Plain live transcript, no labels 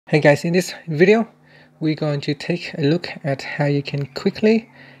Hey guys, in this video, we're going to take a look at how you can quickly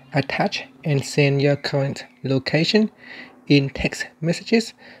attach and send your current location in text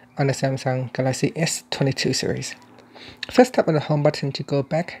messages on the Samsung Galaxy S22 series. First, tap on the home button to go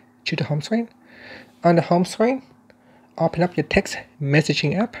back to the home screen. On the home screen, open up your text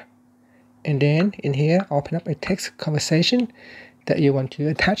messaging app, and then in here, open up a text conversation that you want to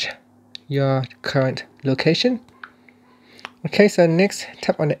attach your current location. Okay, so next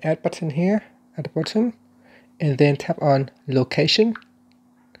tap on the add button here at the bottom and then tap on location.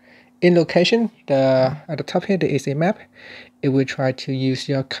 In location, at the top here there is a map. It will try to use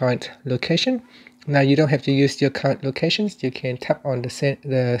your current location. Now you don't have to use your current locations. You can tap on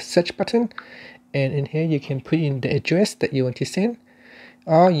the search button, and in here you can put in the address that you want to send,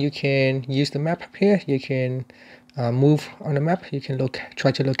 or you can use the map up here. You can move on the map. You can try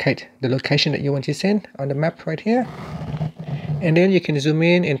to locate the location that you want to send on the map right here. And then you can zoom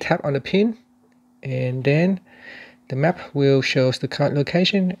in and tap on the pin, and then the map will show the current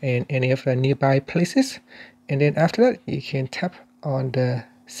location and any of the nearby places. And then after that, you can tap on the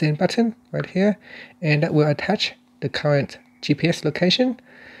send button right here, and that will attach the current GPS location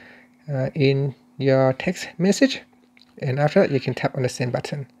in your text message. And after that, you can tap on the send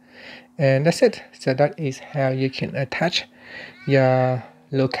button, and that's it. So that is how you can attach your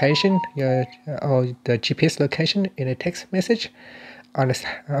location, or the GPS location in a text message on the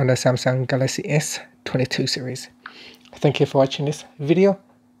Samsung Galaxy S22 series. Thank you for watching this video.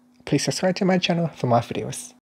 Please subscribe to my channel for more videos.